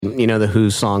You know the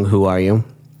Who song, Who Are You?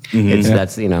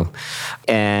 That's,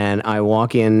 and I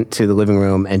walk into the living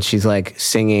room and she's like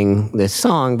singing this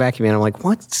song, vacuuming, and I'm like,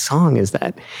 what song is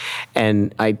that?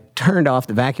 And I turned off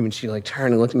the vacuum and she like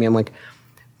turned and looked at me. I'm like,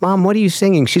 Mom, what are you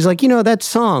singing? She's like, that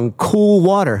song, Cool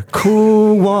Water,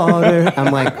 Cool Water.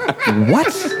 I'm like,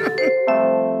 what?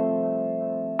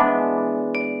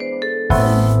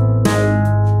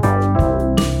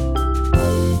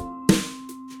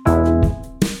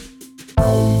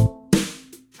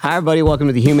 Hi, everybody. Welcome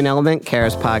to The Human Element,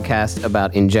 Kara's podcast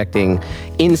about injecting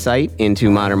insight into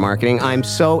modern marketing. I'm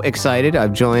so excited.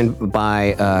 I'm joined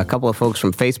by a couple of folks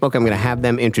from Facebook. I'm going to have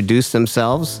them introduce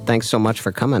themselves. Thanks so much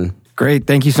for coming. Great.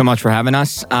 Thank you so much for having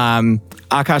us.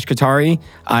 Akash Katari.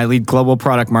 I lead global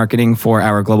product marketing for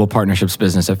our global partnerships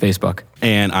business at Facebook.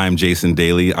 And I'm Jason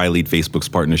Daly. I lead Facebook's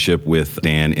partnership with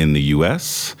Dan in the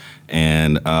U.S.,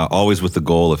 and always with the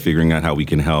goal of figuring out how we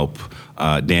can help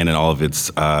Dan and all of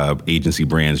its agency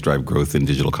brands drive growth in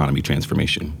digital economy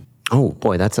transformation. Oh,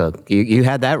 boy, you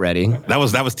had that ready. That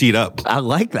was teed up. I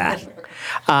like that.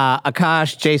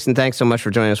 Akash, Jason, thanks so much for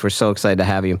joining us. We're so excited to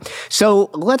have you. So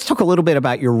let's talk a little bit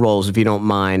about your roles, if you don't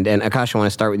mind. And Akash, I want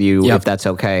to start with you, if that's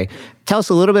okay. Tell us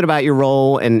a little bit about your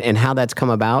role and how that's come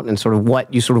about and sort of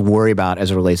what you sort of worry about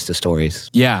as it relates to stories.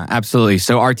 Yeah, absolutely.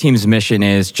 So our team's mission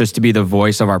is just to be the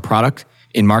voice of our product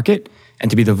in market and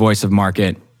to be the voice of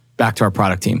market back to our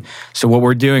product team. So what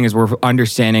we're doing is we're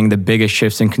understanding the biggest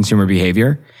shifts in consumer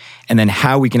behavior and then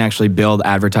how we can actually build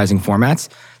advertising formats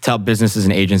to help businesses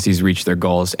and agencies reach their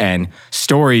goals. And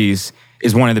stories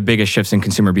is one of the biggest shifts in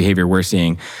consumer behavior we're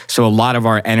seeing. So a lot of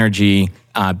our energy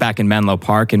back in Menlo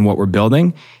Park and what we're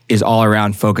building is all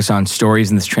around focus on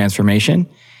stories and this transformation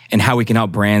and how we can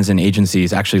help brands and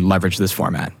agencies actually leverage this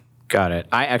format. Got it.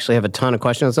 I actually have a ton of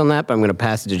questions on that, but I'm going to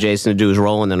pass it to Jason to do his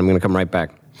role, and then I'm going to come right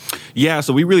back. Yeah,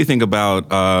 so we really think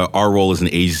about our role as an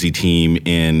agency team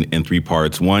in three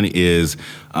parts. One is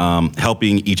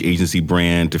helping each agency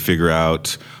brand to figure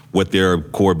out what their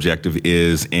core objective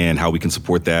is and how we can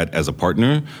support that as a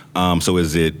partner. So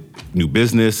is it new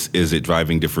business? Is it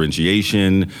driving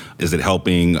differentiation? Is it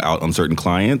helping out on certain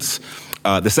clients?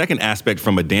 The second aspect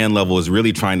from a Dan level is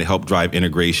really trying to help drive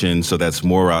integration. So that's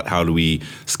more about how do we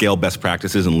scale best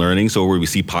practices and learning. So where we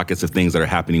see pockets of things that are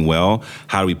happening well,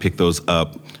 how do we pick those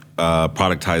up,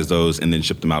 productize those, and then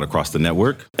ship them out across the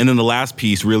network? And then the last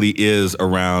piece really is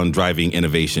around driving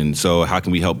innovation. So how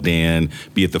can we help Dan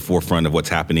be at the forefront of what's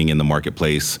happening in the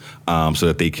marketplace so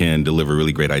that they can deliver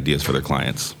really great ideas for their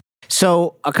clients?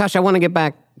 So, Akash, I want to get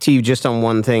back to you just on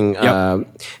one thing.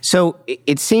 So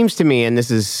it seems to me, and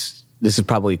this is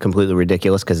probably completely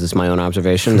ridiculous because it's my own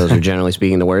observation. Those are generally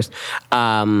speaking the worst.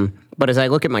 But as I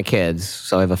look at my kids,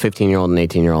 so I have a 15-year-old and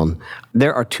 18-year-old,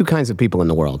 there are two kinds of people in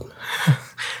the world.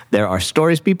 There are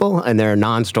stories people and there are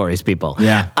non-stories people.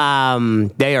 Yeah.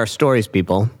 They are stories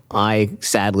people. I,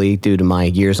 sadly, due to my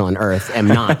years on Earth, am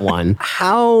not one.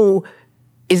 How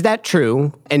is that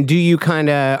true? And are you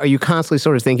constantly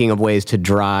sort of thinking of ways to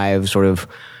drive sort of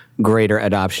greater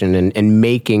adoption and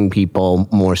making people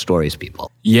more stories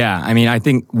people? Yeah, I mean, I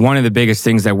think one of the biggest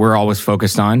things that we're always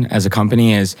focused on as a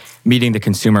company is meeting the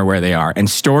consumer where they are. And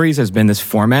stories has been this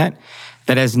format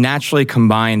that has naturally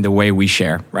combined the way we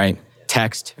share, right?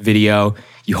 Text, video,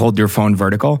 you hold your phone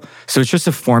vertical. So it's just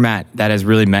a format that has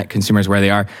really met consumers where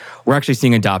they are. We're actually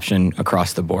seeing adoption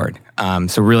across the board.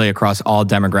 So really across all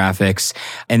demographics.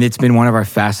 And it's been one of our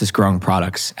fastest growing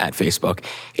products at Facebook.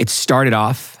 It started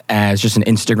off as just an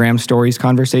Instagram stories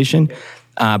conversation.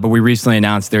 But we recently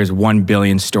announced there's 1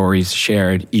 billion stories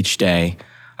shared each day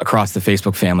across the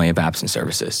Facebook family of apps and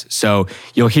services. So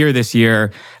you'll hear this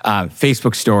year,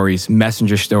 Facebook stories,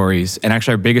 Messenger stories, and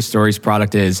actually our biggest stories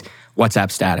product is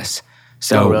WhatsApp status.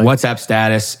 So WhatsApp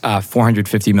status,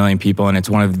 450 million people, and it's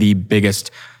one of the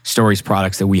biggest stories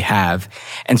products that we have.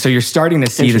 And so you're starting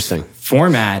to see this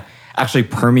format actually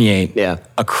permeate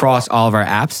across all of our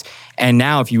apps. And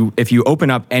now if you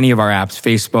open up any of our apps,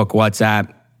 Facebook,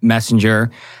 WhatsApp, Messenger,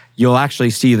 you'll actually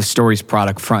see the stories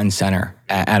product front and center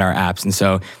at our apps. And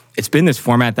so it's been this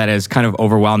format that has kind of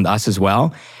overwhelmed us as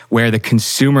well, where the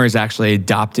consumer is actually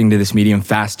adopting to this medium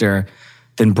faster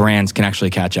than brands can actually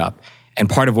catch up. And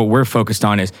part of what we're focused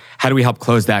on is how do we help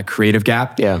close that creative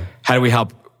gap? Yeah. How do we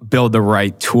help build the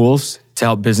right tools to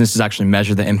help businesses actually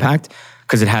measure the impact?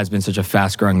 Because it has been such a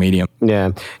fast-growing medium.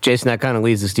 Yeah. Jason, that kind of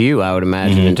leads us to you, I would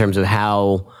imagine, in terms of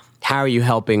how are you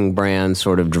helping brands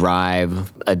sort of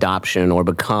drive adoption or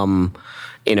become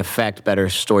in effect, better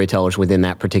storytellers within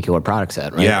that particular product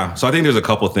set, right? Yeah. So I think there's a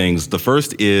couple things. The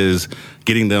first is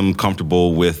getting them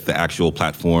comfortable with the actual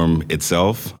platform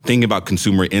itself. Thinking about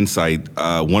consumer insight,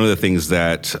 one of the things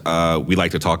that we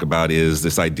like to talk about is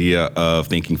this idea of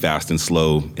thinking fast and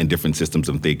slow in different systems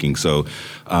of thinking. So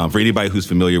for anybody who's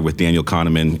familiar with Daniel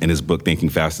Kahneman and his book, Thinking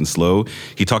Fast and Slow,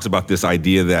 he talks about this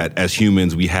idea that as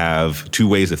humans, we have two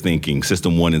ways of thinking,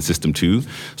 system one and system two.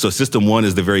 So system one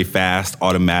is the very fast,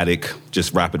 automatic,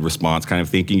 just rapid response kind of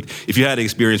thinking. If you had an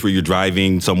experience where you're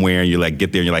driving somewhere and you like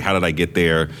get there and you're like, how did I get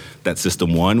there? That's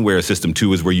system one, whereas system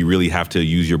two is where you really have to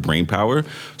use your brain power.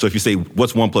 So if you say,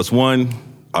 what's 1 + 1?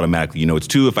 Automatically, you know it's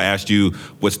 2. If I asked you,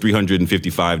 what's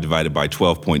 355 divided by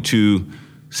 12.2?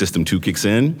 System 2 kicks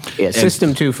in. Yeah,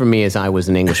 System 2 for me is I was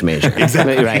an English major.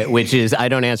 Exactly. Right, which is, I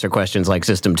don't answer questions like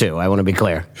System 2. I want to be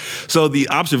clear. So the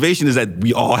observation is that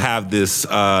we all have this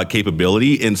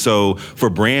capability. And so for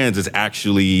brands, it's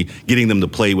actually getting them to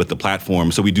play with the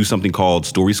platform. So we do something called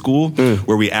Story School,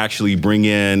 where we actually bring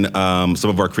in some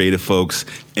of our creative folks.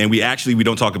 And we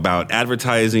don't talk about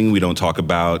advertising. We don't talk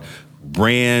about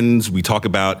brands. We talk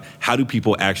about how do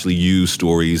people actually use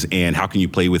stories and how can you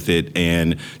play with it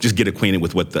and just get acquainted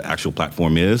with what the actual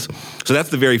platform is. So that's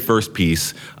the very first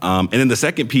piece. And then the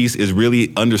second piece is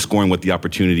really underscoring what the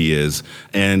opportunity is.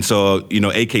 And so,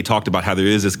 AK talked about how there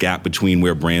is this gap between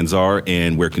where brands are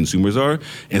and where consumers are.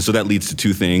 And so that leads to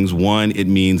two things. One, it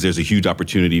means there's a huge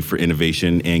opportunity for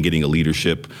innovation and getting a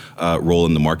leadership role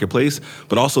in the marketplace.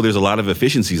 But also there's a lot of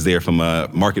efficiencies there from a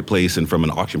marketplace and from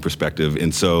an auction perspective.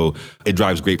 And so it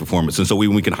drives great performance. And so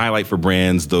when we can highlight for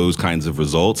brands those kinds of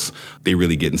results, they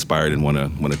really get inspired and want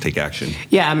to take action.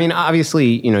 Yeah, I mean,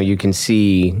 obviously, you can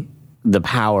see the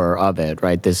power of it,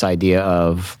 right? This idea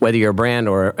of whether you're a brand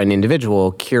or an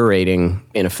individual curating,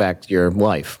 in effect, your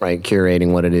life, right?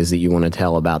 Curating what it is that you want to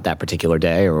tell about that particular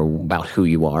day or about who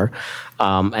you are.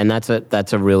 And that's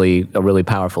a really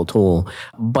powerful tool.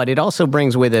 But it also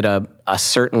brings with it a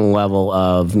certain level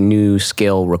of new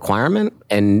skill requirement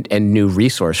and new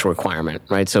resource requirement,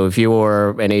 right? So if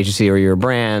you're an agency or you're a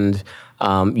brand,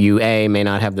 you A, may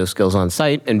not have those skills on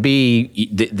site, and B,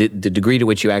 the degree to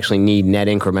which you actually need net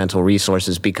incremental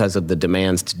resources because of the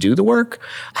demands to do the work.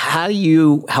 How do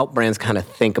you help brands kind of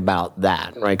think about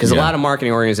that, right? Because a lot of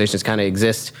marketing organizations kind of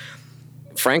exist,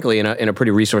 frankly, in a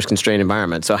pretty resource-constrained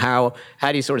environment. So how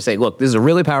do you sort of say, look, this is a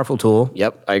really powerful tool.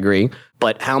 Yep, I agree.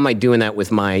 But how am I doing that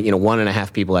with my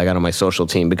 1.5 people I got on my social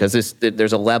team? Because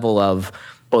there's a level of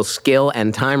both skill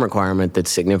and time requirement that's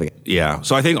significant. Yeah.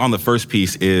 So I think on the first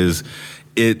piece is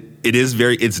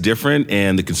it's different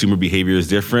and the consumer behavior is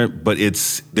different, but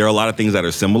there are a lot of things that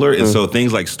are similar. And so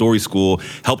things like Story School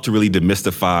help to really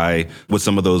demystify what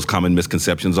some of those common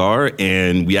misconceptions are.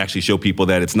 And we actually show people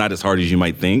that it's not as hard as you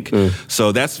might think.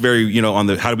 So that's very, on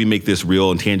the, how do we make this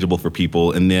real and tangible for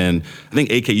people? And then I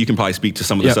think AK, you can probably speak to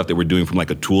some of the stuff that we're doing from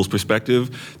like a tools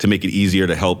perspective to make it easier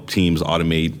to help teams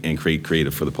automate and create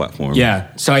creative for the platform.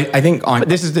 Yeah. So I think But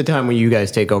this is the time when you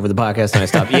guys take over the podcast and I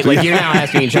stop. Like you're now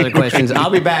asking each other questions.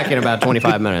 I'll be back in about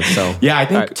 25 minutes. So yeah, I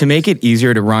think to make it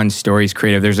easier to run stories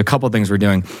creative, there's a couple things we're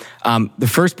doing. The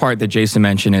first part that Jason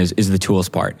mentioned is the tools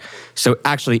part. So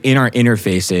actually in our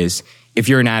interfaces, if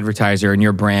you're an advertiser and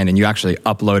your brand and you actually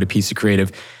upload a piece of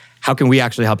creative, how can we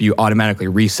actually help you automatically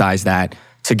resize that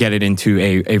to get it into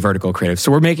a vertical creative?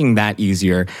 So we're making that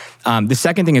easier. The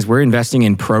second thing is we're investing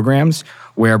in programs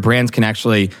where brands can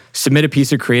actually submit a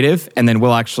piece of creative and then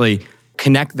we'll actually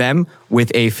connect them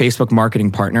with a Facebook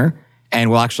marketing partner and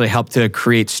we'll actually help to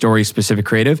create story-specific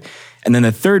creative. And then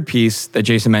the third piece that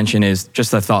Jason mentioned is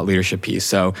just the thought leadership piece.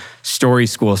 So story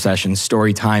school sessions,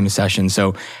 story time sessions.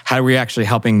 So how are we actually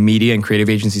helping media and creative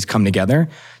agencies come together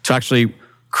to actually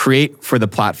create for the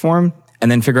platform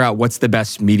and then figure out what's the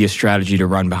best media strategy to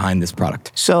run behind this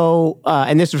product? So,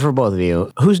 and this is for both of you,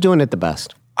 who's doing it the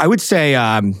best? I would say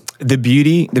the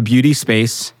beauty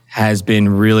space has been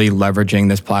really leveraging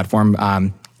this platform.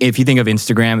 If you think of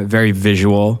Instagram, a very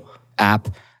visual app,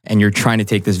 and you're trying to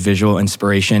take this visual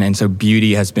inspiration. And so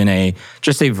beauty has been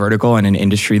just a vertical and an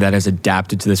industry that has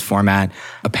adapted to this format.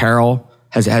 Apparel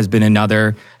has been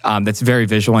another that's very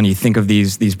visual, and you think of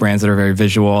these brands that are very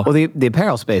visual. Well, the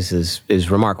apparel space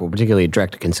is remarkable, particularly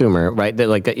direct to consumer, right?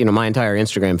 My entire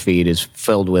Instagram feed is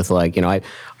filled with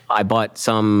I bought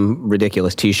some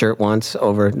ridiculous T-shirt once I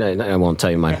won't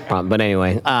tell you my problem, but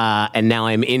anyway, and now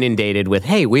I'm inundated with,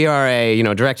 hey, we are a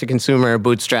direct to consumer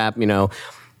bootstrap,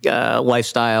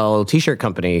 lifestyle T-shirt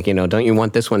company. Don't you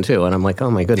want this one too? And I'm like, oh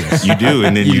my goodness, you do,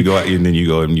 and then you go out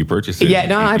and you purchase it. Yeah,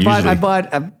 no, I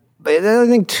bought I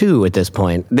think 2 at this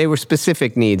point. They were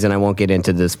specific needs, and I won't get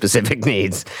into the specific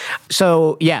needs.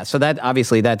 So that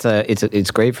obviously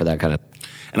it's great for that kind of.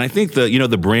 And I think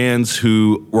the brands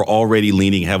who were already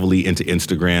leaning heavily into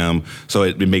Instagram, so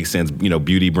it makes sense.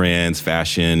 Beauty brands,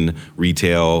 fashion,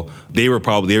 retail. They were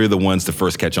the ones to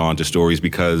first catch on to stories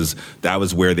because that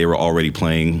was where they were already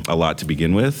playing a lot to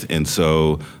begin with, and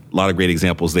so. A lot of great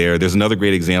examples there. There's another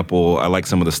great example. I like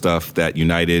some of the stuff that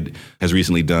United has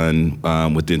recently done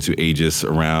with Dentsu Aegis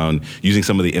around using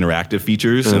some of the interactive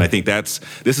features. And I think this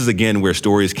is, again, where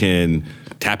stories can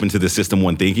tap into the system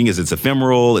one thinking is it's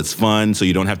ephemeral, it's fun, so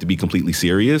you don't have to be completely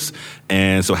serious.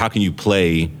 And so how can you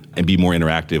play and be more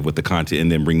interactive with the content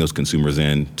and then bring those consumers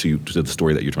in to the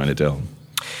story that you're trying to tell?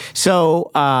 So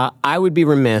I would be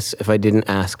remiss if I didn't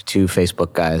ask 2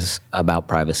 Facebook guys about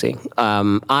privacy.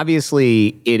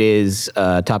 Obviously, it is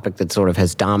a topic that sort of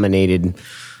has dominated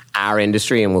our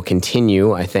industry and will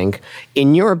continue, I think.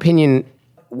 In your opinion,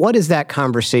 what does that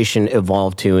conversation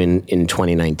evolve to in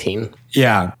 2019?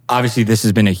 Yeah, obviously this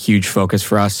has been a huge focus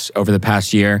for us over the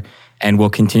past year and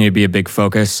will continue to be a big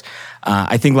focus.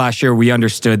 I think last year we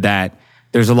understood that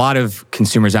there's a lot of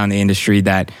consumers out in the industry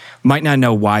that might not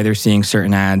know why they're seeing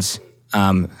certain ads,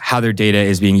 how their data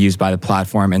is being used by the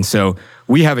platform. And so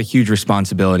we have a huge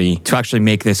responsibility to actually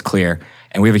make this clear.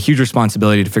 And we have a huge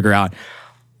responsibility to figure out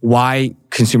why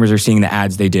consumers are seeing the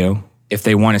ads they do. If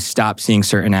they want to stop seeing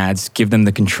certain ads, give them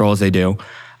the controls they do.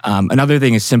 Another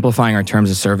thing is simplifying our terms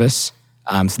of service.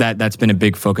 So that's been a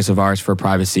big focus of ours for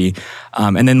privacy.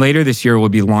 And then later this year, we'll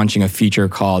be launching a feature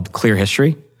called Clear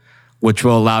History, which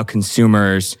will allow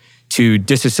consumers to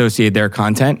disassociate their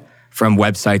content from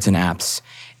websites and apps.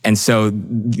 And so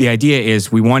the idea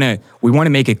is we want to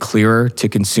make it clearer to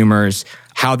consumers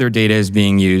how their data is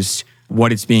being used,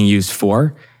 what it's being used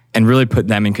for, and really put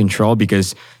them in control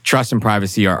because trust and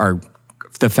privacy are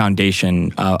the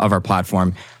foundation of our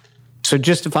platform. So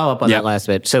just to follow up on that last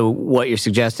bit, so what you're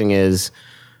suggesting is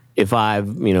if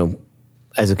I've,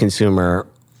 as a consumer,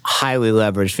 highly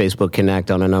leveraged Facebook Connect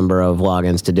on a number of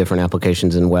logins to different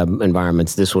applications and web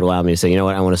environments, this would allow me to say, you know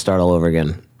what, I want to start all over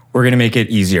again. We're going to make it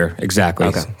easier. Exactly.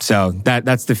 Okay. So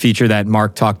that's the feature that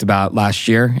Mark talked about last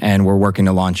year, and we're working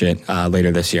to launch it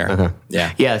later this year. Okay.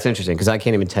 Yeah. Yeah, it's interesting because I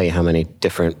can't even tell you how many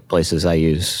different places I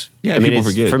use. Yeah, I mean, people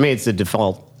forget. For me, it's the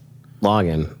default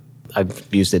login.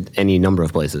 I've used it any number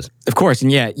of places. Of course.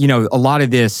 And a lot of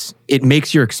this, it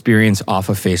makes your experience off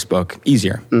of Facebook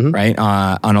easier, right?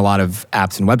 On a lot of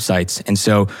apps and websites. And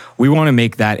so we want to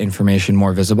make that information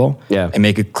more visible and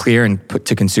make it clear and put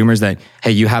to consumers that,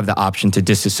 hey, you have the option to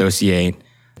disassociate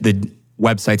the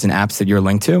websites and apps that you're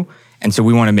linked to. And so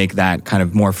we want to make that kind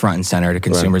of more front and center to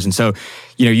consumers. Right. And so,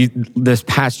 this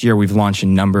past year, we've launched a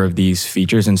number of these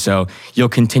features. And so you'll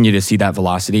continue to see that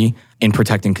velocity in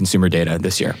protecting consumer data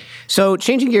this year. So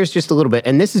changing gears just a little bit,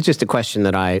 and this is just a question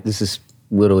that this is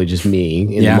literally just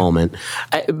me in the moment.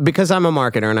 Because I'm a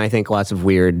marketer and I think lots of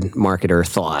weird marketer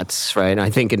thoughts, right?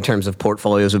 I think in terms of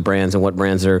portfolios of brands and what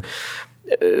brands are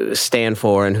stand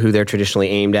for and who they're traditionally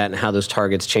aimed at and how those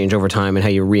targets change over time and how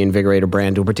you reinvigorate a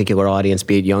brand to a particular audience,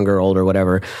 be it younger, older,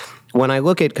 whatever. When I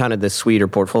look at kind of the suite or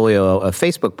portfolio of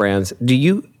Facebook brands,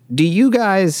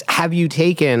 have you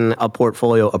taken a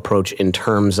portfolio approach in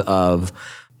terms of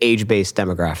age-based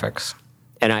demographics?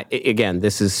 And again,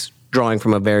 this is drawing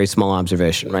from a very small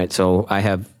observation, right? So I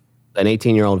have an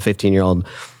 18-year-old, 15-year-old.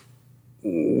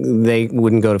 They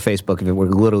wouldn't go to Facebook if it were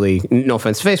literally, no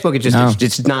offense to Facebook,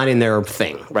 it's not in their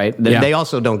thing, right? They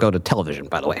also don't go to television,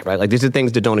 by the way, right? Like these are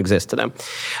things that don't exist to them.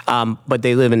 But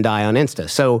they live and die on Insta.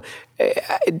 So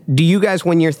do you guys,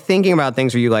 when you're thinking about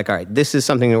things, are you like, all right, this is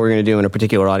something that we're going to do in a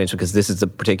particular audience because this is a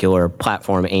particular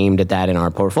platform aimed at that in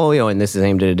our portfolio and this is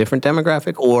aimed at a different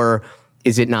demographic? Or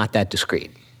is it not that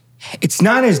discrete? It's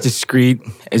not as discrete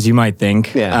as you might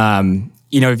think. Yeah.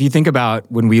 If you think about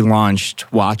when we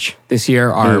launched Watch this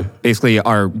year, basically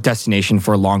our destination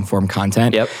for long form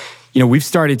content. Yep. We've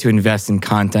started to invest in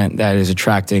content that is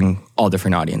attracting all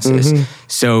different audiences.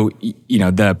 So,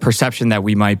 the perception that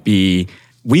we might be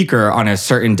weaker on a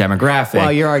certain demographic.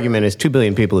 Well, your argument is 2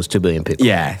 billion people is 2 billion people.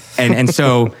 Yeah. And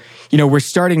so, we're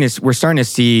starting to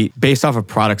see, based off of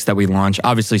products that we launch,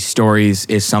 obviously stories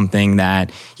is something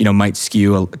that, might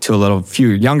skew to a few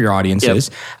younger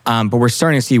audiences. Yep. But we're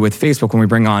starting to see with Facebook, when we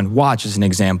bring on Watch as an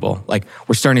example, like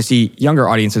we're starting to see younger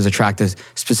audiences attract to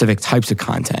specific types of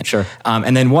content. Sure.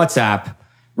 And then WhatsApp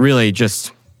really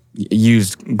just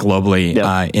used globally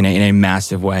in a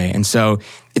massive way. And so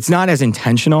it's not as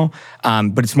intentional,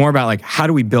 but it's more about like, how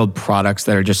do we build products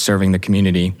that are just serving the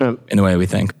community in the way we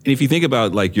think? And if you think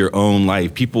about like your own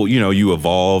life, people, you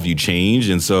evolve, you change.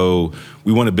 And so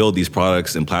we want to build these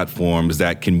products and platforms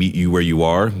that can meet you where you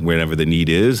are, wherever the need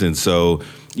is. And so,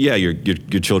 yeah, your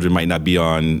children might not be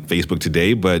on Facebook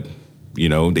today, but,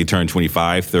 they turn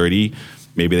 25, 30,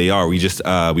 maybe they are. We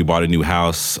bought a new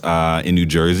house in New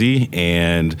Jersey,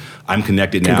 and I'm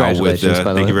connected now with.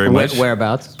 Thank you very much.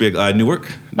 Whereabouts? Newark,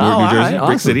 New Jersey, right,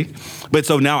 Brick City. But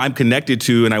so now I'm connected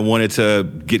to, and I wanted to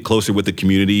get closer with the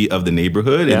community of the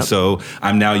neighborhood, and so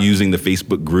I'm now using the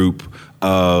Facebook group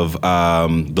of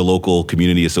the local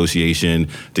community association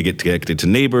to get connected to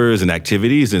neighbors and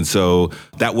activities, and so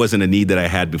that wasn't a need that I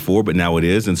had before, but now it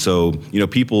is, and so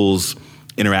people's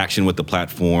interaction with the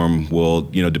platform will,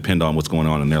 depend on what's going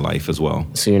on in their life as well.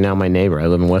 So you're now my neighbor. I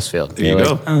live in Westfield. There you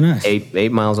go. Oh, nice.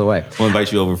 8 miles away. We'll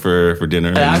invite you over for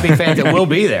dinner. That'd be fantastic. We'll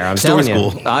be there. I'm telling you.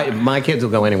 Cool. My kids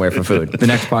will go anywhere for food. The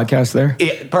next podcast there?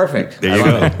 Yeah, perfect. There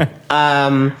you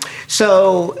go.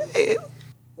 So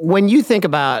when you think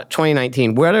about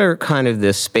 2019, what are kind of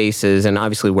the spaces, and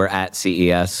obviously we're at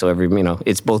CES, so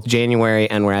it's both January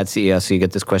and we're at CES, so you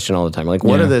get this question all the time. Like,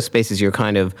 what are the spaces you're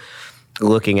kind of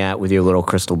looking at with your little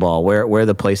crystal ball? Where are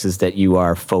the places that you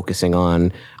are focusing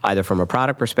on, either from a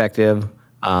product perspective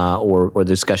or the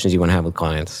discussions you want to have with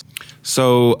clients?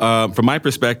 So from my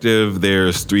perspective,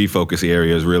 there's 3 focus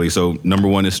areas, really. So number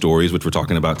 1 is stories, which we're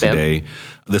talking about today. Yep.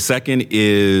 The second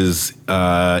is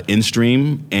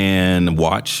in-stream and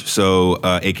watch. So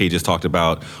AK just talked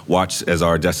about watch as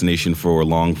our destination for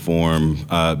long-form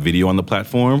video on the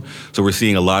platform. So we're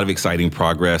seeing a lot of exciting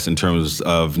progress in terms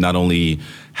of not only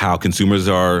how consumers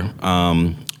are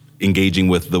engaging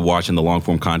with the watch and the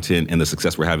long-form content and the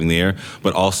success we're having there,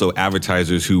 but also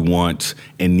advertisers who want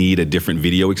and need a different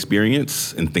video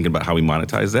experience and thinking about how we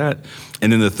monetize that.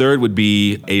 And then the third would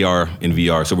be AR and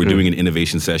VR. So we're doing an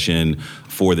innovation session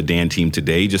for the Dan team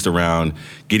today, just around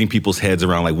getting people's heads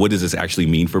around like, what does this actually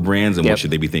mean for brands and what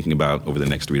should they be thinking about over the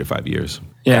next 3 to 5 years?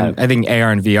 Yeah, I think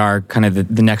AR and VR kind of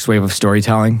the next wave of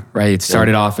storytelling, right? It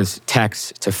started off as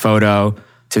text to photo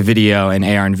to video, and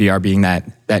AR and VR being that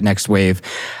next wave.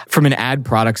 From an ad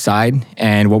product side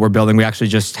and what we're building, we actually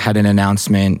just had an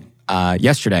announcement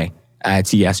yesterday at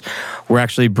CES. We're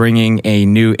actually bringing a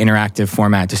new interactive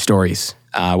format to stories,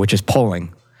 which is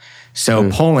polling.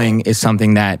 So polling is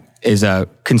something that is a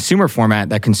consumer format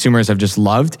that consumers have just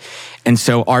loved. And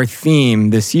so our theme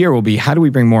this year will be, how do we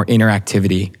bring more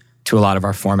interactivity to a lot of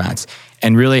our formats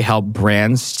and really help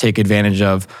brands take advantage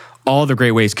of all the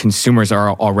great ways consumers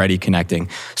are already connecting.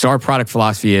 So our product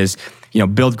philosophy is,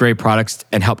 build great products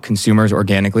and help consumers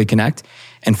organically connect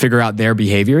and figure out their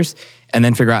behaviors, and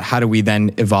then figure out how do we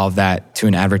then evolve that to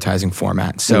an advertising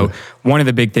format. So one of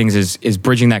the big things is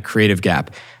bridging that creative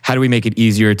gap. How do we make it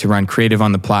easier to run creative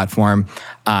on the platform?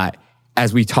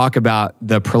 As we talk about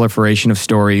the proliferation of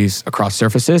stories across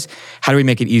surfaces, how do we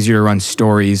make it easier to run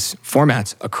stories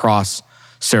formats across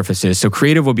surfaces? So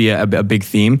creative will be a big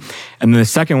theme. And then the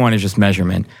second one is just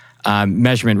measurement.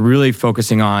 Measurement, really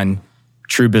focusing on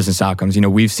true business outcomes.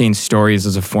 We've seen stories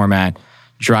as a format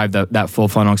drive that full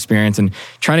funnel experience, and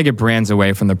trying to get brands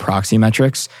away from the proxy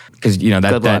metrics, because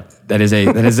that is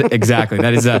exactly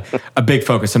that is a big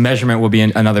focus. So measurement will be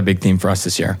another big theme for us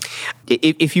this year.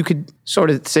 If you could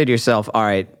sort of say to yourself, all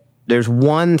right, there's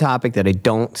one topic that I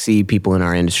don't see people in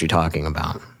our industry talking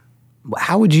about,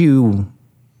 how would you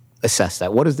assess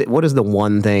that? What is the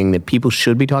one thing that people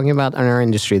should be talking about in our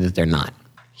industry that they're not?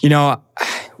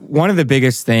 One of the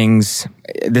biggest things,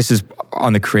 this is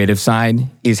on the creative side,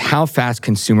 is how fast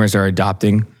consumers are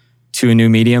adopting to a new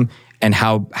medium and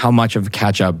how much of a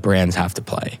catch-up brands have to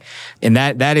play. And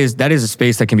that is a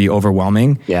space that can be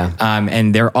overwhelming. Yeah.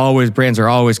 And brands are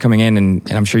always coming in,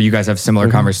 and I'm sure you guys have similar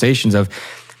conversations of,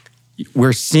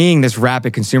 we're seeing this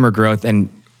rapid consumer growth, and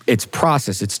it's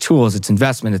process, it's tools, it's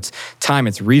investment, it's time,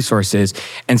 it's resources.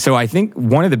 And so I think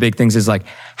one of the big things is like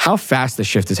how fast the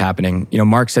shift is happening.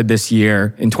 Mark said this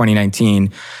year in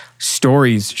 2019,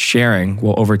 stories sharing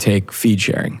will overtake feed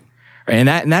sharing. Right?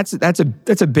 And that's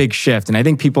a big shift. And I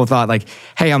think people thought like,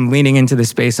 hey, I'm leaning into this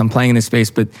space, I'm playing in this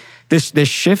space, but this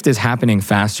shift is happening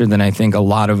faster than I think a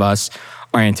lot of us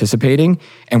are anticipating.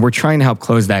 And we're trying to help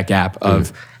close that gap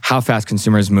of how fast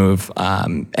consumers move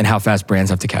and how fast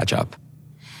brands have to catch up.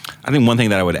 I think one thing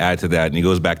that I would add to that, and it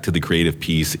goes back to the creative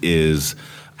piece, is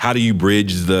how do you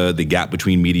bridge the gap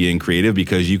between media and creative?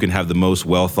 Because you can have the most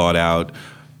well thought out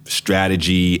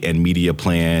strategy and media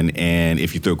plan, and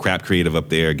if you throw crap creative up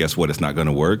there, guess what? It's not going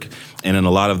to work. And in a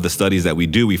lot of the studies that we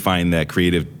do, we find that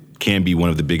creative can be one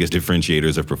of the biggest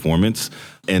differentiators of performance.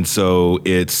 And so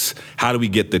it's how do we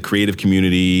get the creative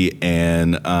community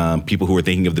and people who are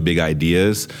thinking of the big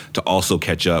ideas to also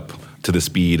catch up to the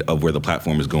speed of where the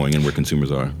platform is going and where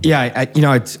consumers are. Yeah,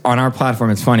 it's on our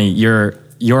platform. It's funny.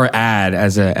 Your ad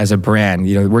as a brand,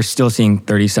 we're still seeing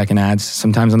 30-second ads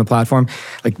sometimes on the platform.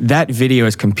 Like that video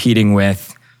is competing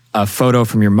with a photo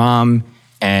from your mom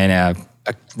and a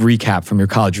recap from your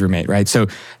college roommate, right? So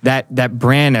that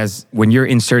brand, as when you're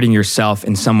inserting yourself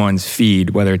in someone's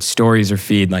feed, whether it's stories or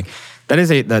feed, like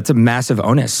that's a massive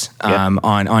onus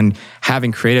on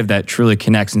having creative that truly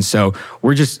connects. And so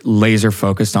we're just laser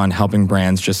focused on helping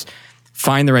brands just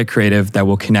find the right creative that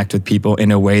will connect with people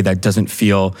in a way that doesn't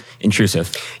feel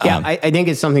intrusive. Yeah, I think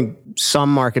it's something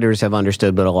some marketers have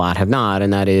understood, but a lot have not,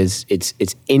 and that is it's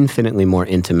infinitely more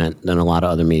intimate than a lot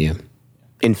of other media.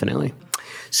 Infinitely.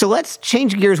 So let's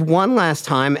change gears one last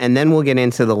time, and then we'll get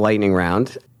into the lightning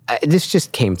round. This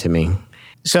just came to me.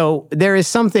 So there is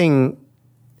something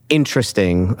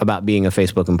interesting about being a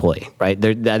Facebook employee, right?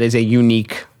 That is a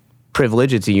unique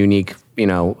privilege. It's a unique,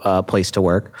 place to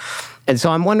work. And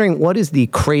so I'm wondering, what is the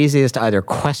craziest either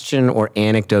question or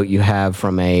anecdote you have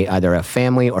from either a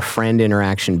family or friend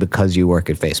interaction because you work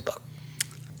at Facebook?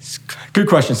 Good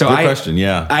question. So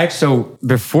So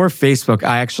before Facebook,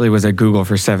 I actually was at Google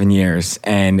for 7 years.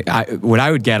 And what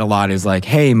I would get a lot is like,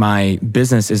 hey, my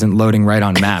business isn't loading right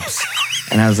on Maps.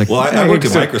 And I was like, well, I worked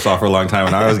at Microsoft for a long time,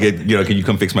 and I always get, can you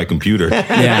come fix my computer?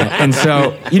 Yeah. And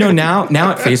so, now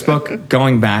at Facebook,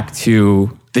 going back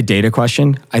to the data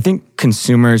question, I think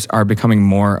consumers are becoming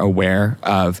more aware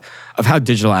of how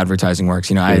digital advertising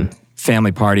works. I had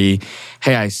family party.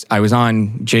 Hey, I was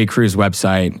on J. Crew's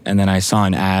website, and then I saw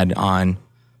an ad on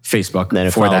Facebook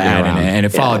for that ad, and it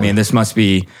followed me. And this must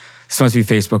be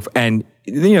Facebook. And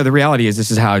the reality is,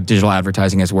 this is how digital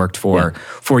advertising has worked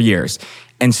for years.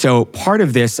 And so part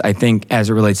of this, I think,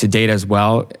 as it relates to data as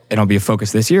well, and it'll be a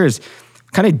focus this year, is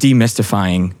kind of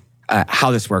demystifying how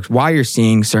this works, why you're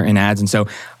seeing certain ads. And so,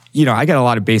 I get a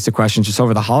lot of basic questions just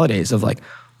over the holidays of like,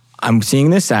 I'm seeing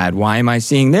this ad, why am I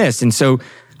seeing this? And so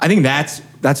I think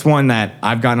that's one that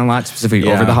I've gotten a lot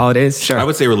specifically over the holidays. Sure. I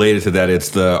would say related to that,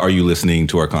 it's are you listening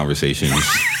to our conversations?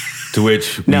 To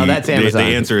which that's Amazon.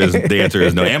 The answer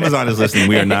is no. Amazon is listening.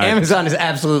 We are not. Amazon is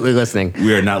absolutely listening.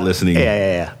 We are not listening.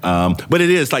 Yeah. But it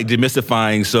is like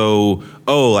demystifying. So,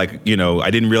 I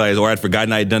didn't realize, or I'd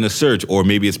forgotten I had done a search, or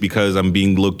maybe it's because I'm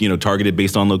being targeted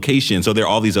based on location. So there are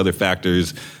all these other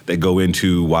factors that go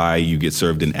into why you get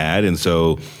served an ad, and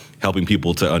so helping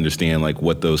people to understand like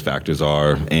what those factors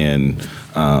are, and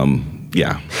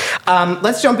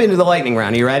let's jump into the lightning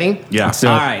round. Are you ready? Yeah. All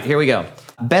right, here we go.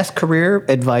 Best career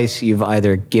advice you've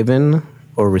either given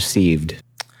or received?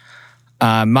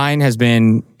 Mine has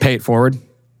been pay it forward.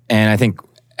 And I think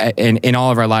in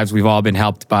all of our lives, we've all been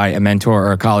helped by a mentor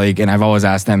or a colleague. And I've always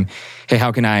asked them, hey,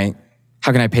 how can I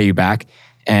pay you back?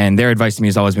 And their advice to me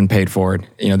has always been paid forward.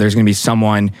 There's going to be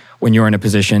someone when you're in a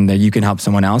position that you can help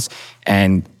someone else.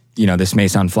 And, this may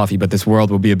sound fluffy, but this world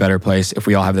will be a better place if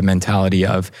we all have the mentality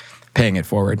of paying it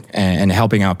forward and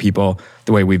helping out people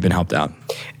the way we've been helped out.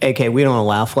 AK, we don't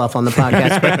allow fluff on the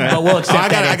podcast, but we'll accept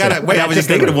that. I was just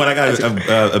thinking of one. I got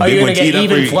a big one teed up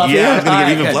for you. Fluffier? Yeah, I was going to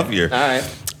get even fluffier. All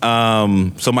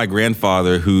right. So my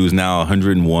grandfather, who's now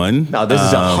 101. No, this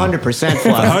is 100%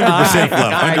 fluff. 100% fluff. 100%. All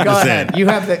right, go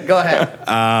ahead. Go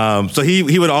ahead. So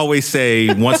he would always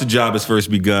say, once a job is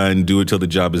first begun, do it till the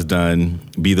job is done.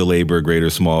 Be the labor, great or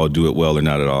small, do it well or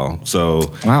not at all.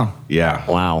 So, wow. Yeah.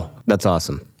 Wow. That's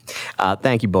awesome.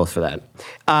 Thank you both for that.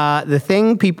 The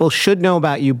thing people should know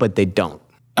about you, but they don't.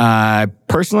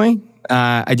 Personally,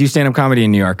 I do stand-up comedy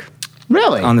in New York.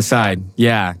 Really? On the side,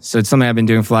 yeah. So it's something I've been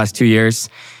doing for the last 2 years.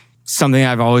 Something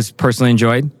I've always personally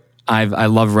enjoyed. I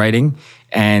love writing.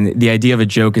 And the idea of a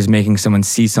joke is making someone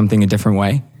see something a different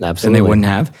way than they wouldn't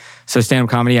have. So stand-up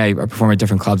comedy, I perform at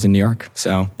different clubs in New York.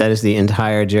 So that is the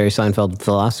entire Jerry Seinfeld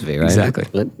philosophy, right?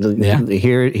 Exactly.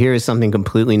 Here is something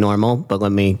completely normal, but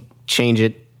let me change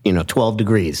it 12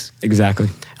 degrees. Exactly.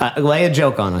 Lay a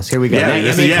joke on us. Here we go. Yeah,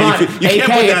 you can't put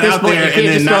that out there and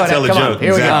then not tell a joke.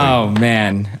 Here we go. Oh,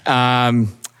 man.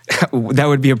 That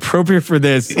would be appropriate for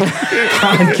this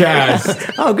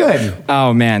podcast. Oh, good.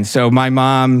 Oh, man. So my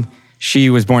mom, she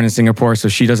was born in Singapore, so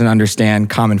she doesn't understand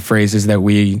common phrases that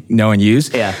we know and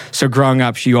use. Yeah. So growing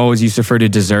up, she always used to refer to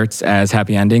desserts as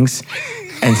happy endings.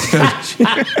 And so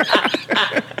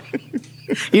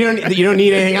You don't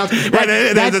need anything else.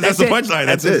 That's the punchline.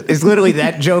 That's it. It's literally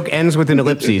that joke ends with an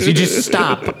ellipses. You just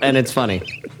stop, and it's funny.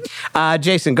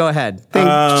 Jason, go ahead.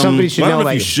 Somebody should know about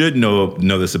you. You should know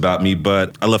this about me,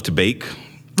 but I love to bake.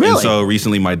 Really? And so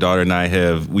recently my daughter and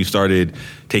I we've started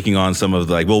taking on some of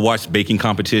we'll watch baking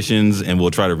competitions and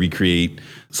we'll try to recreate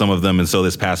some of them. And so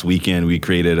this past weekend we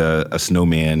created a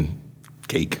snowman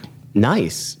cake.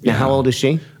 Nice. Yeah. Now, how old is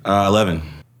she? 11.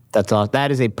 That's all.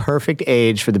 That is a perfect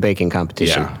age for the baking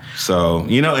competition. Yeah. So,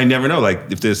 I never know.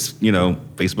 If this,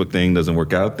 Facebook thing doesn't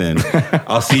work out, then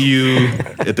I'll see you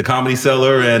at the Comedy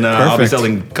Cellar and I'll be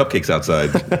selling cupcakes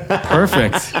outside.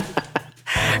 Perfect.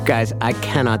 Guys, I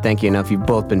cannot thank you enough. You've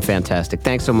both been fantastic.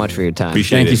 Thanks so much for your time.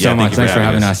 Appreciate Thank it. you so Yeah, much. Thanks for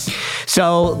having us.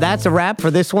 So that's a wrap for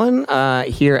this one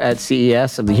here at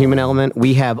CES of The Human Element.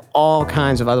 We have all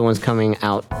kinds of other ones coming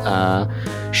out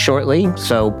shortly.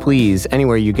 So please,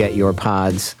 anywhere you get your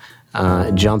pods,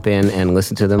 jump in and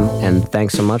listen to them. And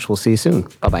thanks so much. We'll see you soon.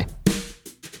 Bye-bye.